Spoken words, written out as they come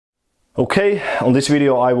Okay, on this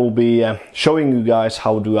video I will be showing you guys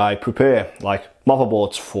how do I prepare like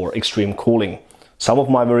motherboards for extreme cooling. Some of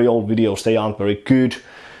my very old videos, they aren't very good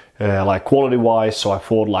like quality wise, so I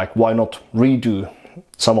thought like why not redo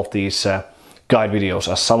some of these guide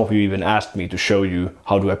videos, as some of you even asked me to show you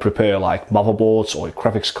how do I prepare like motherboards or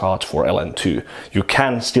graphics cards for LN2. You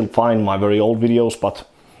can still find my very old videos, but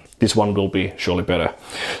this one will be surely better.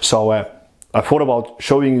 So I thought about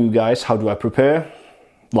showing you guys how do I prepare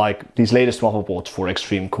like these latest motherboards for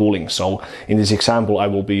extreme cooling. So in this example I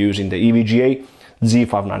will be using the EVGA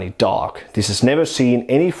Z590 Dark. This has never seen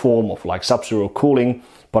any form of like sub-zero cooling,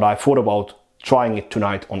 but I thought about trying it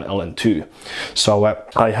tonight on LN2. So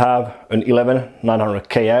I have an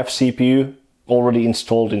 11900KF CPU already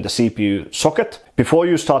installed in the CPU socket. Before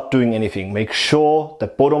you start doing anything, make sure the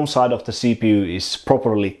bottom side of the CPU is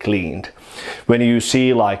properly cleaned. When you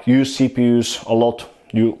see like used CPUs a lot,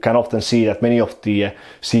 you can often see that many of the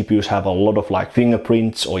CPUs have a lot of like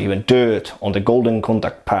fingerprints or even dirt on the golden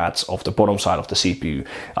contact pads of the bottom side of the CPU.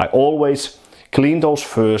 I always clean those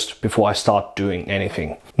first before I start doing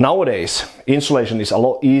anything. Nowadays, installation is a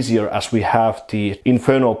lot easier as we have the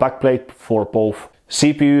Inferno backplate for both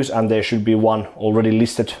CPUs, and there should be one already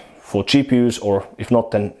listed for GPUs, or if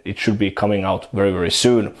not, then it should be coming out very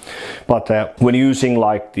soon. But when using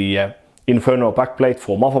like the Inferno backplate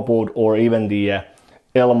for motherboard, or even the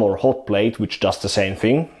Elmore hot plate, which does the same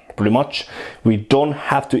thing pretty much, we don't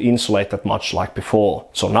have to insulate that much like before.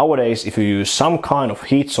 So nowadays, if you use some kind of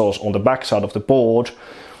heat source on the back side of the board,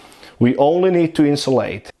 we only need to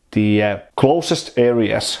insulate the closest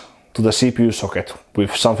areas to the CPU socket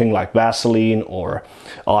with something like Vaseline or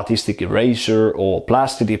artistic eraser or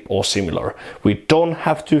plastic dip or similar. We don't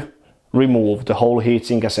have to remove the whole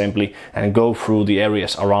heatsink assembly and go through the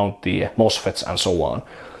areas around the MOSFETs and so on.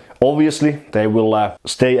 Obviously, they will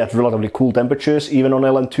stay at relatively cool temperatures even on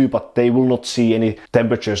LN2, but they will not see any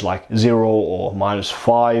temperatures like 0 or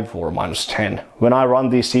 -5 or -10. When I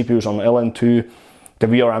run these CPUs on LN2, the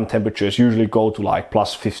VRM temperatures usually go to like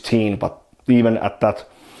 +15, but even at that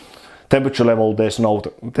temperature level,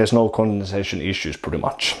 there's no condensation issues pretty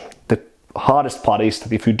much. The hardest part is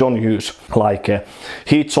that if you don't use like a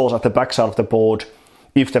heat source at the backside of the board,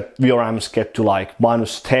 if the VRMs get to like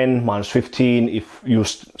 -10, -15, if you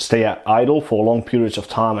stay idle for long periods of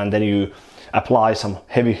time and then you apply some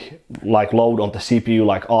heavy like load on the CPU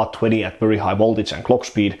like R20 at very high voltage and clock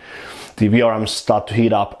speed, the VRMs start to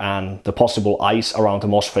heat up and the possible ice around the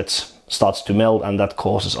MOSFETs starts to melt, and that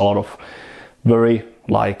causes a lot of very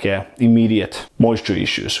like immediate moisture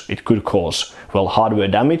issues. It could cause, well, hardware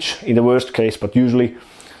damage in the worst case, but usually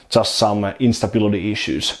just some instability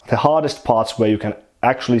issues. The hardest parts where you can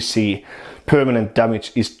actually see permanent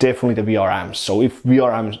damage is definitely the VRMs. So if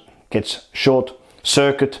VRM gets short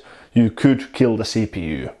circuit, you could kill the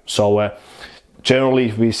CPU. So generally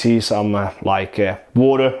if we see some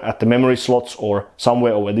water at the memory slots or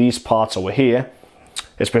somewhere over these parts over here,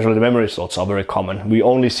 especially the memory slots are very common, we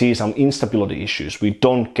only see some instability issues. We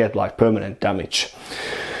don't get like permanent damage.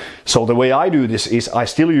 So the way I do this is I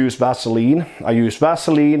still use Vaseline. I use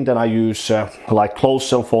Vaseline, then I use like closed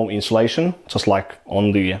cell foam insulation, just like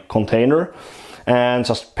on the container, and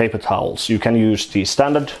just paper towels. You can use the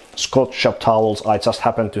standard Scotch shop towels. I just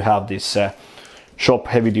happen to have this shop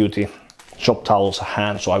heavy duty shop towels at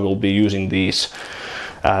hand, so I will be using these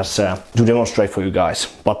as to demonstrate for you guys.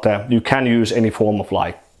 But you can use any form of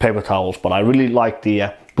like paper towels, but I really like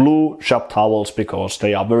the blue shop towels because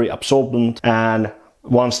they are very absorbent, and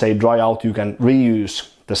once they dry out, you can reuse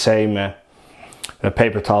the same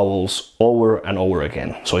paper towels over and over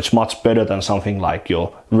again. So it's much better than something like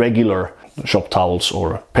your regular shop towels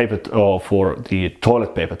or paper or for the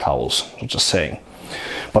toilet paper towels, just saying.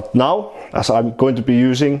 But now, as I'm going to be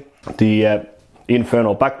using the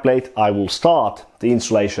Inferno backplate, I will start the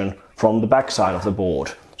insulation from the back side of the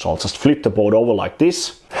board. So I'll just flip the board over like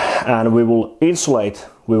this, and we will insulate.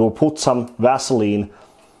 We will put some Vaseline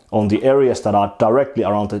on the areas that are directly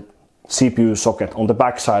around the CPU socket on the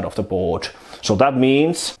back side of the board. So that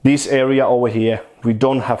means this area over here, we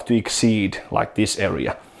don't have to exceed like this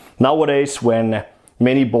area. Nowadays, when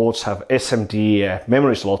many boards have SMD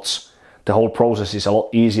memory slots, the whole process is a lot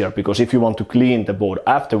easier, because if you want to clean the board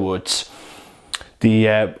afterwards,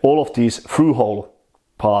 all of these through hole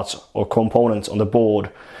parts or components on the board,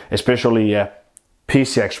 especially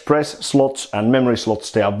PCI Express slots and memory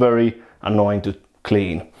slots, they are very annoying to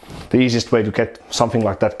clean. The easiest way to get something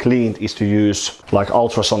like that cleaned is to use like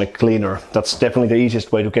ultrasonic cleaner. That's definitely the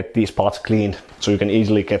easiest way to get these parts cleaned, so you can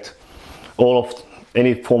easily get all of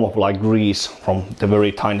any form of like grease from the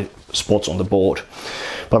very tiny spots on the board.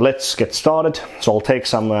 But let's get started. So I'll take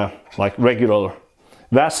some like regular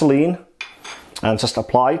Vaseline and just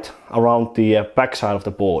apply it around the back side of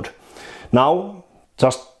the board. Now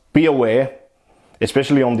just be aware,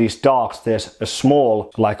 especially on these darks, there's a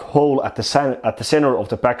small like hole at the center of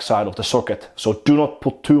the back side of the socket. So do not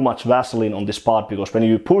put too much Vaseline on this part, because when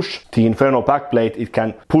you push the Inferno backplate, it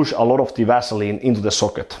can push a lot of the Vaseline into the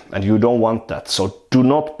socket, and you don't want that. So do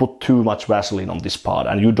not put too much Vaseline on this part,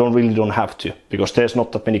 and you really don't have to, because there's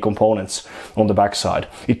not that many components on the back side.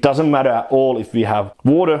 It doesn't matter at all if we have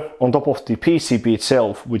water on top of the PCB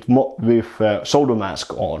itself with solder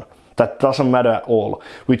mask on. That doesn't matter at all.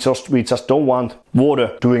 We just don't want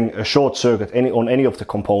water doing a short circuit on any of the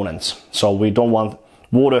components. So we don't want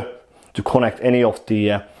water to connect any of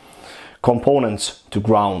the components to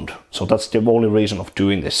ground. So that's the only reason of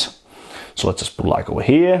doing this. So let's just put like over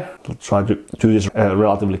here. Let's try to do this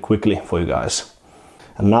relatively quickly for you guys.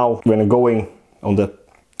 And now when going on the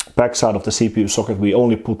back side of the CPU socket, we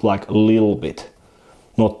only put like a little bit,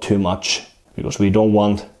 not too much, because we don't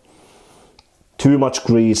want too much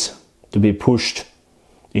grease to be pushed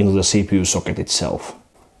into the CPU socket itself.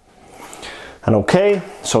 And okay,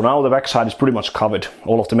 so now the backside is pretty much covered,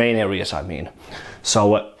 all of the main areas I mean.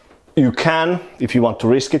 So you can, if you want to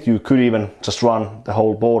risk it, you could even just run the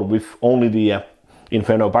whole board with only the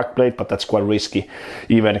Inferno backplate, but that's quite risky.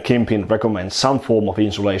 Even Kimpin recommends some form of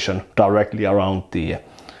insulation directly around the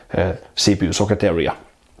CPU socket area.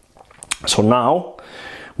 So now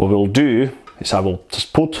what we'll do is I will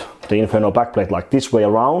just put the Inferno backplate like this way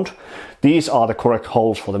around. These are the correct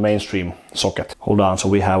holes for the mainstream socket. Hold on, so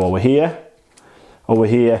we have over here,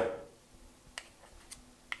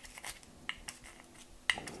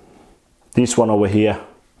 this one over here,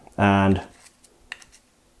 and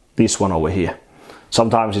this one over here.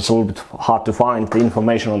 Sometimes it's a little bit hard to find the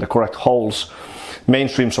information on the correct holes.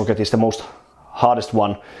 Mainstream socket is the most hardest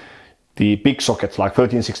one. The big sockets like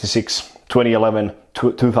 1366, 2011,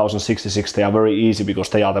 2066, they are very easy because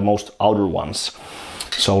they are the most outer ones.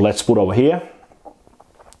 So let's put over here.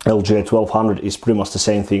 LGA 1200 is pretty much the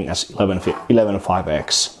same thing as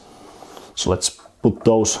 115X. So let's put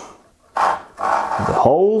those in the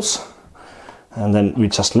holes, and then we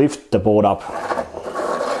just lift the board up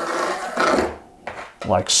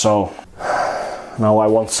like so. Now I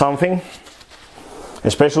want something,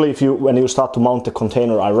 especially when you start to mount the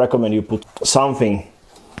container, I recommend you put something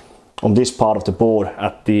on this part of the board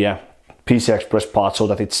at the PCI Express part, so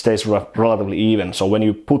that it stays relatively even. So when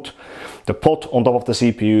you put the pot on top of the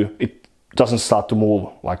CPU, it doesn't start to move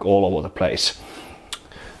like all over the place.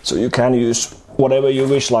 So you can use whatever you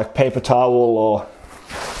wish, like paper towel or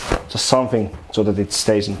just something, so that it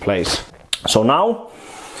stays in place. So now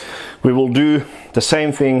we will do the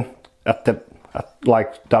same thing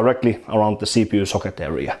like directly around the CPU socket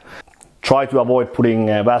area. Try to avoid putting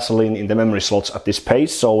Vaseline in the memory slots at this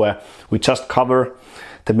pace. So we just cover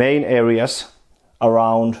the main areas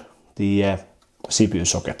around the CPU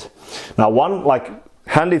socket. Now one like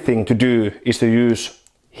handy thing to do is to use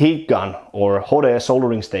heat gun or hot air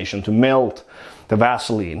soldering station to melt the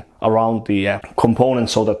Vaseline around the component,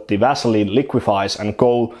 so that the Vaseline liquefies and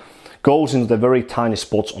goes into the very tiny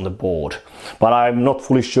spots on the board. But I'm not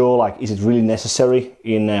fully sure, like, is it really necessary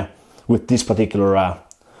in with this particular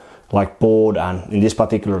like board and in this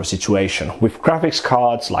particular situation. With graphics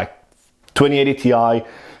cards like 2080 Ti,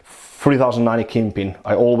 3090 Kimpin,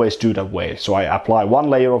 I always do that way. So I apply one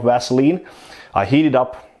layer of Vaseline, I heat it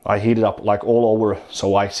up like all over,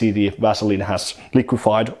 so I see the Vaseline has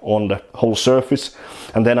liquefied on the whole surface,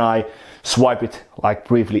 and then I swipe it like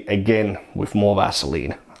briefly again with more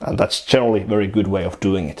Vaseline, and that's generally a very good way of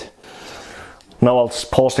doing it. Now I'll just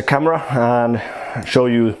pause the camera and show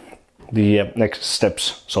you the next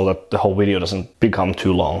steps, so that the whole video doesn't become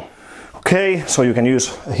too long. Okay, so you can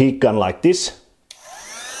use a heat gun like this.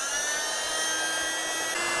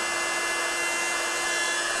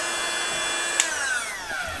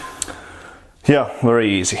 Yeah,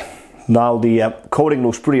 very easy. Now the coating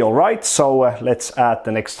looks pretty alright, so let's add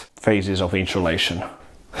the next phases of insulation.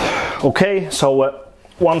 Okay, so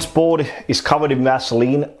once board is covered in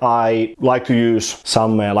Vaseline, I like to use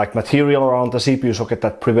some like material around the CPU socket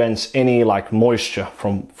that prevents any like moisture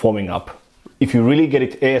from forming up. If you really get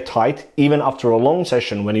it airtight, even after a long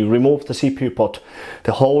session, when you remove the CPU pot,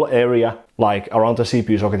 the whole area like around the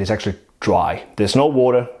CPU socket is actually dry. There's no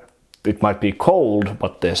water. It might be cold,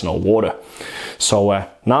 but there's no water. So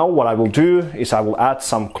now what I will do is I will add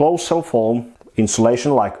some closed cell foam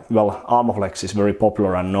insulation, like, well, Armaflex is very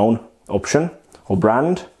popular and known option or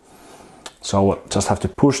brand. So just have to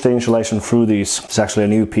push the insulation through these. It's actually a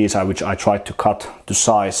new piece which I tried to cut to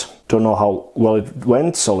size. Don't know how well it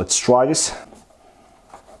went, so let's try this.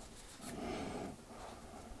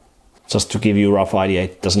 just to give you a rough idea,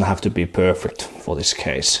 it doesn't have to be perfect for this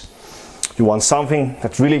case. You want something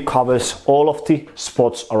that really covers all of the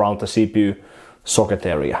spots around the CPU socket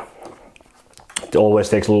area. It always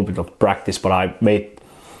takes a little bit of practice, but I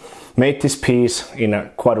made this piece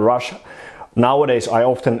in quite a rush. Nowadays I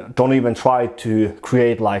often don't even try to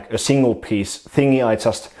create like a single piece thingy. I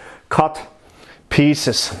just cut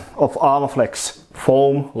pieces of armaflex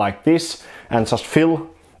foam like this and just fill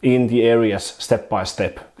in the areas step by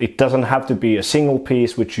step. It doesn't have to be a single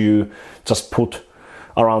piece which you just put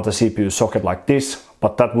around the CPU socket like this,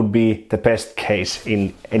 but that would be the best case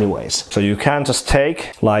in anyways. So you can just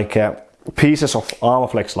take like pieces of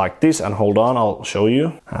armaflex like this, and hold on, I'll show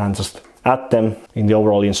you, and just add them in the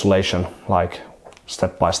overall insulation like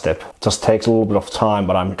step by step. Just takes a little bit of time,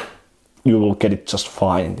 but you will get it just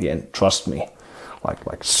fine in the end, trust me.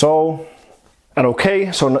 Like so. And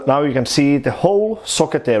okay, so now you can see the whole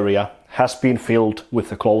socket area has been filled with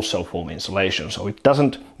the closed cell foam insulation. So it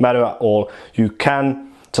doesn't matter at all. You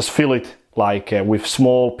can just fill it like with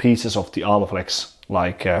small pieces of the armaflex,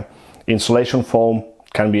 like insulation foam,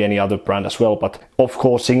 can be any other brand as well. But of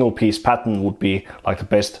course, single piece pattern would be like the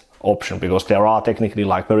best option, because there are technically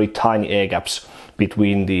like very tiny air gaps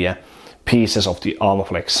between the pieces of the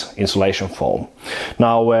armaflex insulation foam.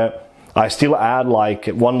 Now, I still add like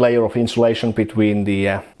one layer of insulation between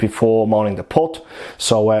the before mounting the pot.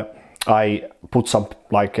 So I put some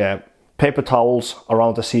like paper towels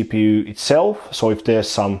around the CPU itself. So if there's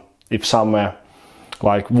some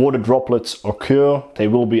like water droplets occur, they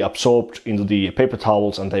will be absorbed into the paper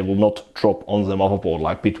towels and they will not drop on the motherboard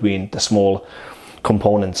like between the small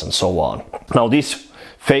components and so on. Now this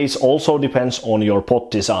phase also depends on your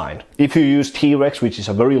pot design. If you use T-Rex, which is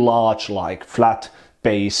a very large like flat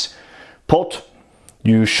base pot,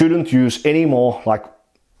 you shouldn't use any more like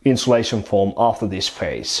insulation foam after this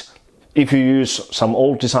phase. If you use some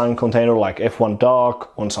old design container like F1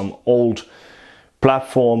 Dark on some old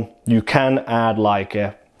platform, you can add like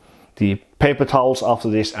the paper towels after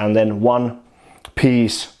this, and then one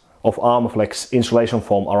piece of armaflex insulation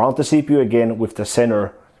foam around the CPU again, with the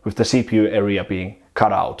center, with the CPU area being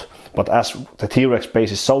cut out. But as the T-Rex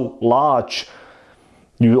base is so large,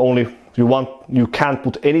 you can't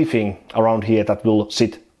put anything around here that will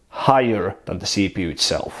sit higher than the CPU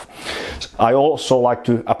itself. I also like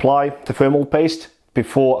to apply the thermal paste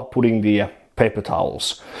before putting the paper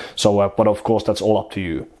towels. So, but of course that's all up to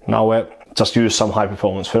you. Now just use some high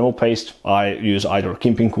performance thermal paste. I use either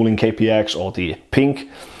Kimping Cooling KPX or the pink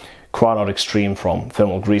Granite Extreme from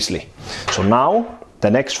Thermal Grizzly. So now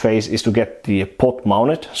the next phase is to get the pot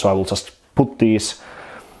mounted. So I will just put these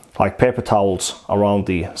like paper towels around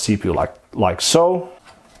the CPU like so.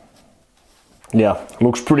 Yeah,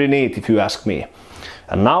 looks pretty neat if you ask me.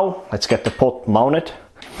 And now let's get the pot mounted.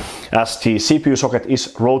 As the CPU socket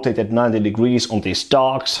is rotated 90 degrees on these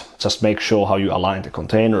darks, just make sure how you align the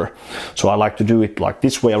container. So I like to do it like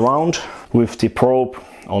this way around, with the probe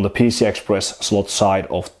on the PCI Express slot side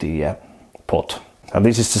of the pot. And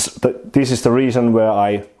this is the reason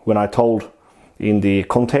when I told in the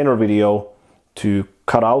container video to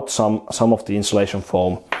cut out some of the insulation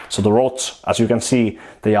foam. So the rods, as you can see,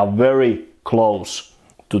 they are very close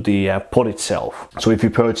to the pot itself. So if you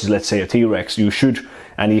purchase, let's say, a T-Rex, you should,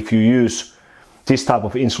 and if you use this type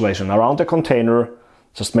of insulation around the container,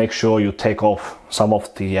 just make sure you take off some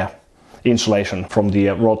of the insulation from the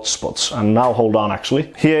rod spots. And now hold on,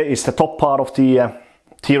 actually. Here is the top part of the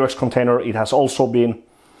T-Rex container. It has also been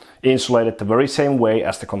insulated the very same way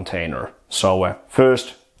as the container. So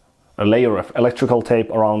first a layer of electrical tape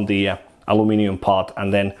around the aluminium part,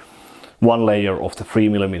 and then one layer of the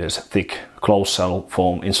 3mm thick closed cell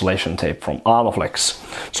foam insulation tape from Armaflex.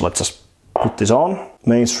 So let's just put this on.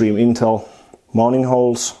 Mainstream Intel mounting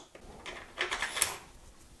holes.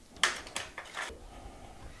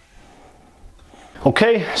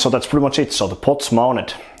 Okay, so that's pretty much it. So the pot's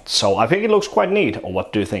mounted. So I think it looks quite neat, or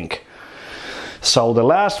what do you think? So the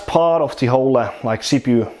last part of the whole like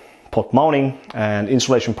CPU pot mounting and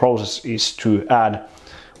insulation process is to add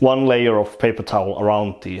one layer of paper towel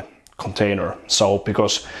around the container. So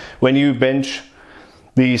because when you bench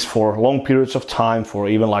these for long periods of time, for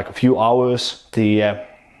even like a few hours, the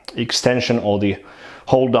extension or the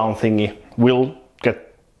hold down thingy will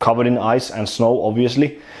get covered in ice and snow,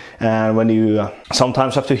 obviously. And when you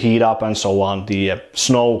sometimes have to heat up and so on, the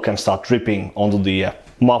snow can start dripping onto the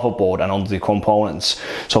motherboard and onto the components.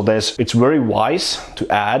 So it's very wise to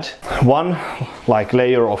add one like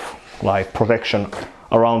layer of like protection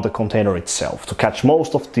around the container itself to catch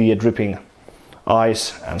most of the dripping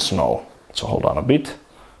ice and snow. So hold on a bit.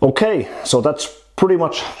 Okay, so that's pretty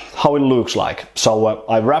much how it looks like. So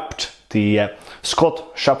I wrapped the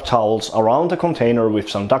Scott shop towels around the container with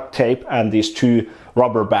some duct tape and these 2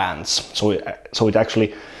 rubber bands. So it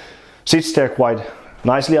actually sits there quite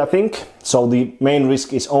nicely, I think. So the main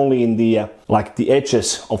risk is only in the like the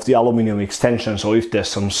edges of the aluminum extension. So if there's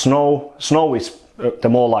some snow is the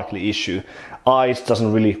more likely issue. Ice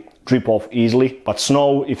doesn't really drip off easily, but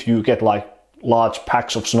snow, if you get like large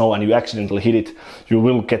packs of snow and you accidentally hit it, you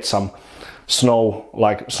will get some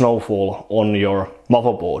snowfall on your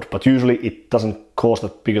motherboard. But usually it doesn't cause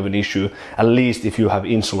that big of an issue, at least if you have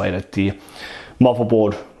insulated the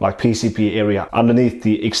motherboard, like PCB area, underneath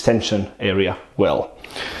the extension area well.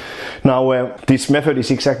 Now this method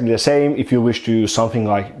is exactly the same if you wish to use something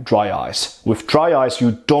like dry ice. With dry ice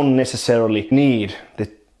you don't necessarily need the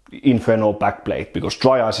inferno backplate, because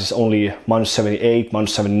dry ice is only -78,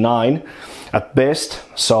 -79 at best.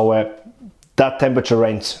 So that temperature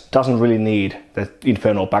range doesn't really need the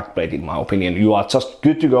inferno backplate, in my opinion. You are just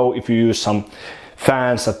good to go if you use some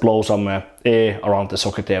fans that blow some air around the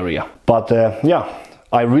socket area. But yeah,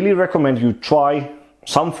 I really recommend you try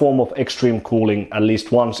some form of extreme cooling at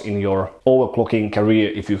least once in your overclocking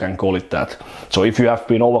career, if you can call it that. So if you have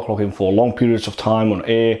been overclocking for long periods of time on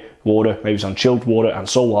air, water, maybe some chilled water and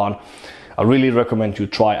so on, I really recommend you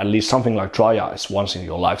try at least something like dry ice once in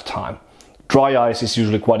your lifetime. Dry ice is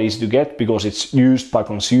usually quite easy to get because it's used by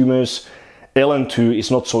consumers. LN2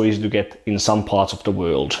 is not so easy to get in some parts of the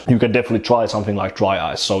world. You can definitely try something like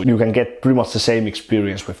dry ice, so you can get pretty much the same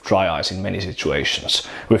experience with dry ice in many situations.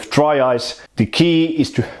 With dry ice, the key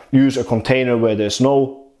is to use a container where there's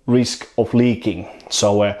no risk of leaking.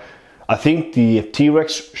 So I think the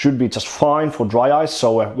T-Rex should be just fine for dry ice.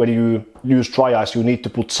 So when you use dry ice, you need to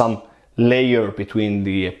put some layer between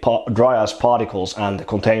the dry ice particles and the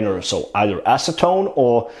container, so either acetone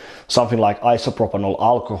or something like isopropanol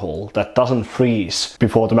alcohol that doesn't freeze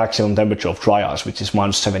before the maximum temperature of dry ice, which is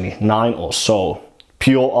 -79 or so.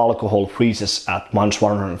 Pure alcohol freezes at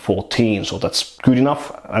 -114, so that's good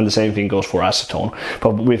enough, and the same thing goes for acetone.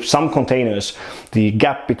 But with some containers, the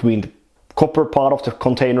gap between the copper part of the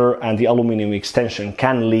container and the aluminum extension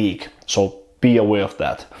can leak, so be aware of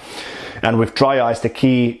that. And with dry ice, the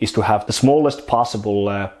key is to have the smallest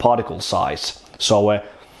possible particle size. So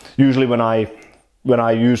usually when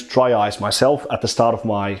I use dry ice myself at the start of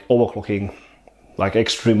my overclocking, like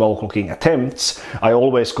extreme overclocking attempts, I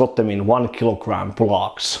always got them in 1 kilogram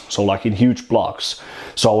blocks, so like in huge blocks.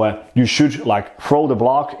 So you should like throw the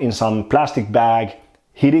block in some plastic bag,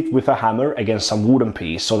 hit it with a hammer against some wooden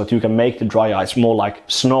piece so that you can make the dry ice more like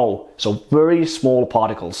snow, so very small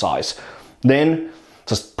particle size. Then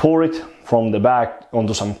just pour it from the bag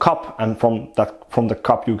onto some cup, and from the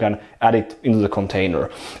cup you can add it into the container.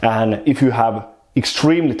 And if you have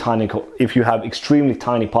extremely tiny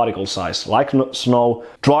particle size like snow,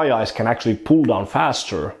 dry ice can actually cool down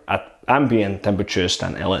faster at ambient temperatures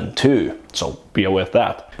than LN2, so be aware of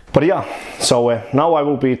that. But yeah, so now I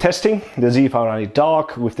will be testing the Z590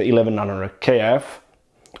 Dark with the 1100 KF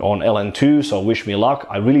on LN2, so wish me luck.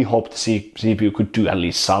 I really hope the CPU could do at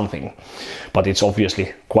least something, but it's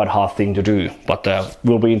obviously quite a hard thing to do, but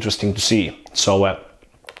will be interesting to see. So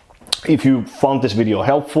if you found this video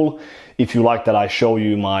helpful, if you like that I show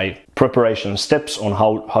you my preparation steps on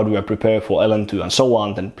how do I prepare for LN2 and so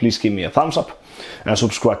on, then please give me a thumbs up and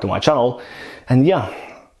subscribe to my channel. And yeah,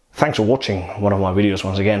 thanks for watching one of my videos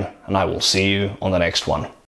once again, and I will see you on the next one.